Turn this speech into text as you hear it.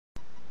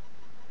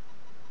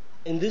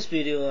In this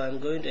video, I am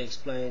going to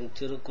explain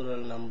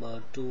Thirukural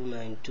number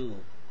 292.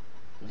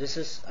 This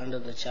is under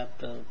the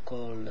chapter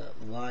called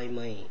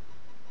Vaimai,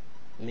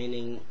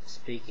 meaning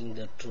speaking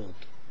the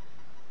truth.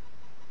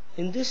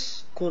 In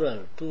this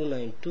Kural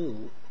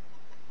 292,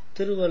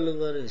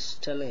 Thiruvalluvar is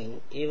telling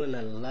even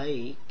a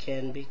lie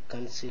can be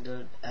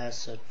considered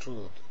as a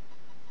truth.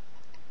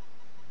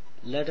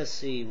 Let us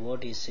see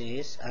what he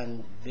says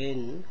and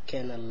when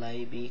can a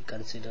lie be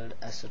considered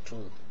as a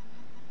truth.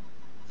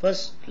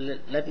 First,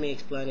 let me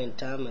explain in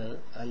Tamil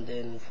and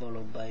then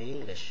followed by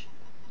English.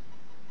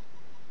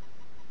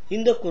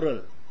 இந்த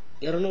குறள்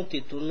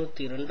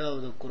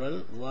 292வது குறள்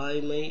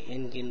வாய்மை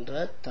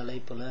என்கின்ற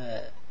தலைப்புல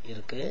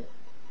இருக்கு.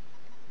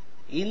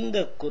 இந்த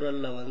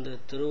குறள்ல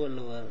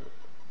திருவள்ளுவர்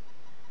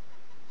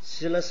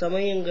சில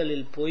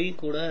சமயங்களில் பொய்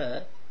கூட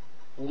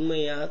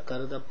உண்மையா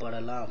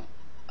கருதப்படலாம்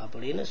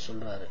அப்படின்னு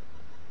சொல்றாரு.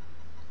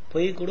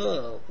 பொய் கூட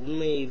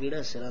உண்மையை விட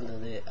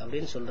சிறந்தது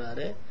அப்படின்னு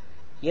சொல்றாரு.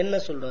 என்ன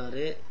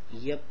சொல்றாரு,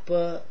 எப்ப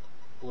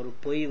ஒரு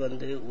பொய்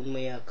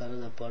உண்மையா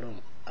கருதப்படும்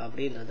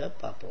அப்படின்றத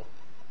பார்ப்போம்.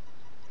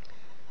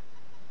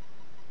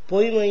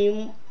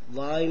 பொய்மையும்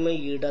வாய்மை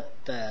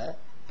இடத்த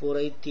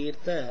புரை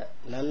தீர்த்த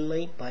நன்மை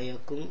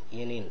பயக்கும்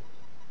எனின்.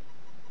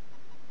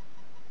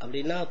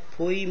 அப்படின்னா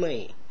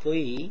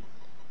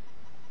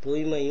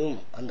பொய்மையும்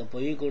அந்த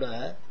பொய் கூட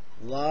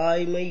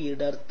வாய்மை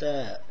இடர்த்த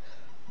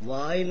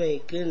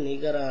வாய்மைக்கு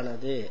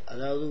நிகரானது,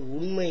 அதாவது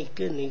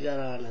உண்மைக்கு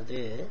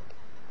நிகரானது.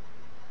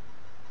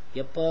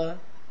 எப்ப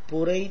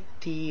புரை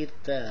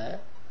தீர்த்த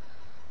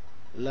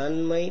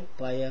நன்மை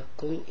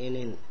பயக்கும்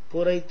எனின்,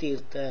 புரை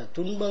தீர்த்த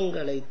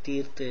துன்பங்களை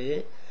தீர்த்து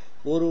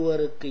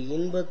ஒருவருக்கு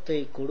இன்பத்தை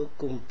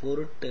கொடுக்கும்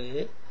பொருட்டு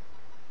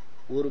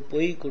ஒரு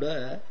பொய் கூட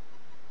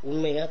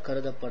உண்மையா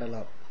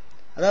கருதப்படலாம்.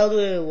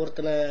 அதாவது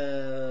ஒருத்தனை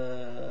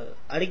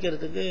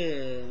அடிக்கிறதுக்கு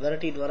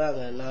விரட்டிட்டு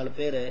வராங்க 4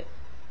 பேரு.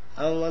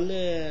 அவன்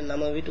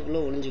நம்ம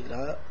வீட்டுக்குள்ள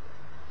ஒளிஞ்சுக்கிறான்.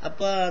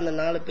 அப்ப அந்த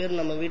 4 பேர்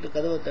நம்ம வீட்டு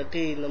கதவை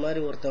தட்டி இந்த மாதிரி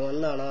ஒருத்தன்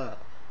வந்தானா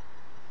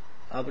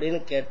அப்படின்னு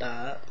கேட்டா,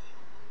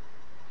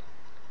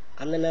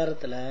 அந்த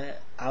நேரத்துல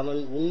அவன்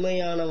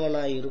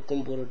உண்மையானவனாய்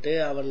இருக்கும் பொருட்டு,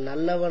 அவன்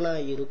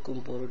நல்லவனாய்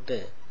இருக்கும் பொருட்டு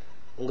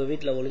உங்க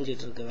வீட்டுல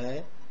ஒளிஞ்சிட்டு இருக்கவன்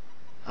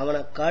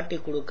அவனை காட்டி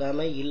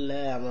கொடுக்காம இல்ல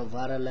அவன்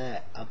வரல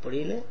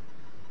அப்படின்னு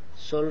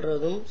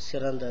சொல்றதும்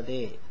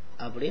சிறந்ததே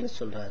அப்படின்னு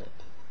சொல்றாரு.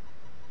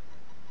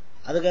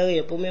 அதுக்காக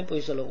எப்பவுமே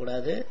போய்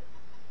சொல்லக்கூடாது.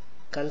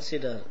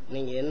 கன்சிடர்,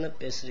 நீங்க என்ன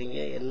பேசுறீங்க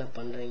என்ன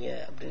பண்றீங்க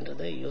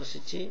அப்படின்றத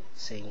யோசிச்சு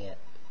செய்யுங்க.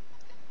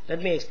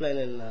 Let me explain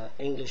in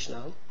English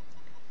now.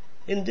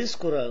 In this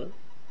Kural,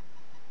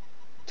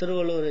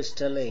 Thiruvalluvar is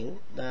telling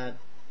that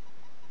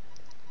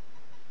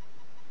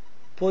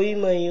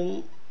poimayum,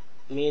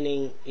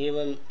 meaning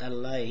even a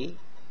lie,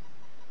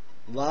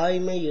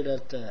 vaimai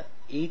idartha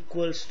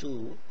equals to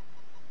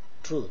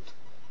truth.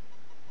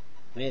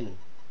 When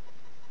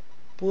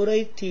purai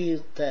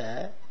teertha,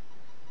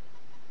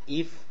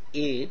 if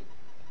it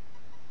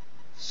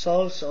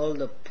solves all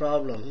the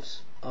problems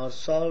or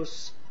solves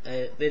a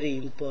very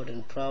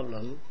important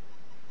problem,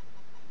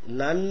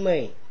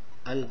 nanmai,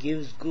 and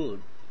gives good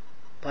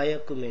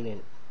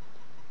payakumenin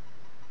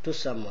to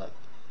someone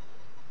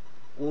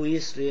who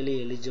is really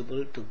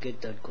eligible to get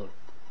that good.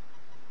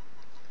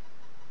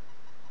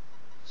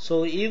 So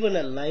even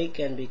a lie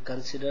can be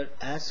considered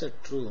as a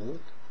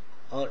truth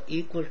or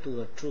equal to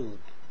a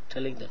truth,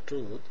 telling the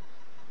truth,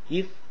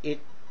 if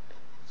it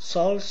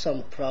solves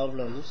some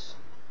problems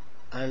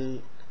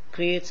and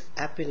creates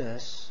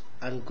happiness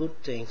and good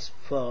things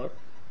for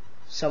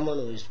someone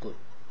who is good.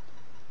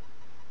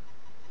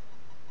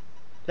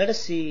 Let us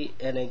see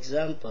an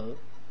example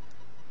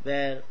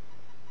where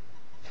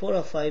 4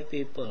 or 5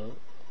 people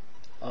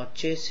are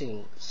chasing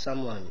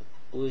someone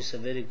who is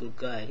a very good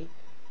guy,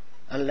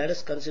 and let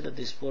us consider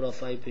these 4 or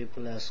 5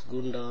 people as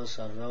gundas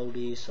or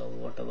rowdies or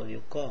whatever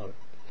you call.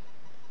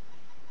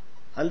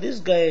 And this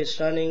guy is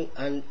running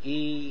and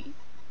he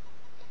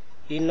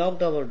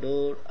knocked our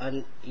door and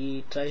he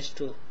tries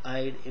to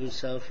hide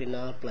himself in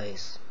our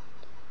place.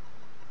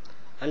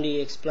 And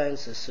he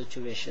explains the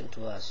situation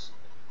to us.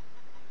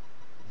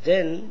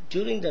 Then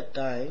during that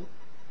time,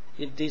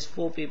 if these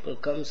 4 people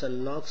comes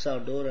and knocks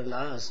our door and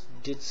asks,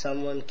 did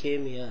someone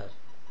came here?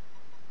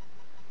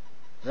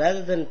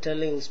 Rather than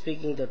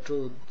speaking the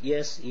truth,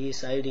 yes, he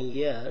is hiding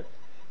here,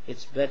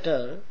 it's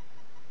better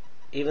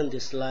even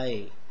this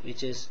lie,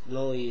 which is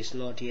no, he is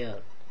not here,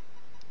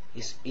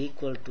 is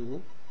equal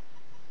to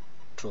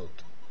truth.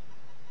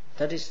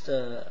 That is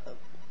the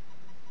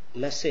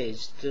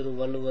message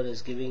Thiruvalluvar is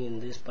giving in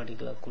this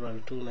particular Kural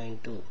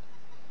 292.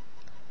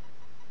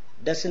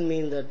 Doesn't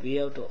mean that we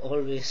have to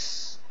always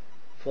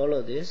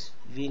follow this.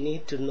 We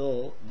need to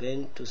know when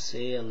to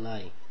say a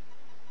lie,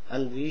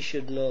 and we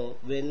should know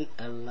when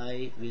a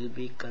lie will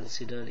be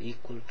considered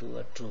equal to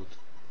a truth.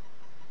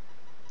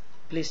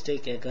 Please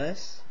take care,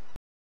 guys.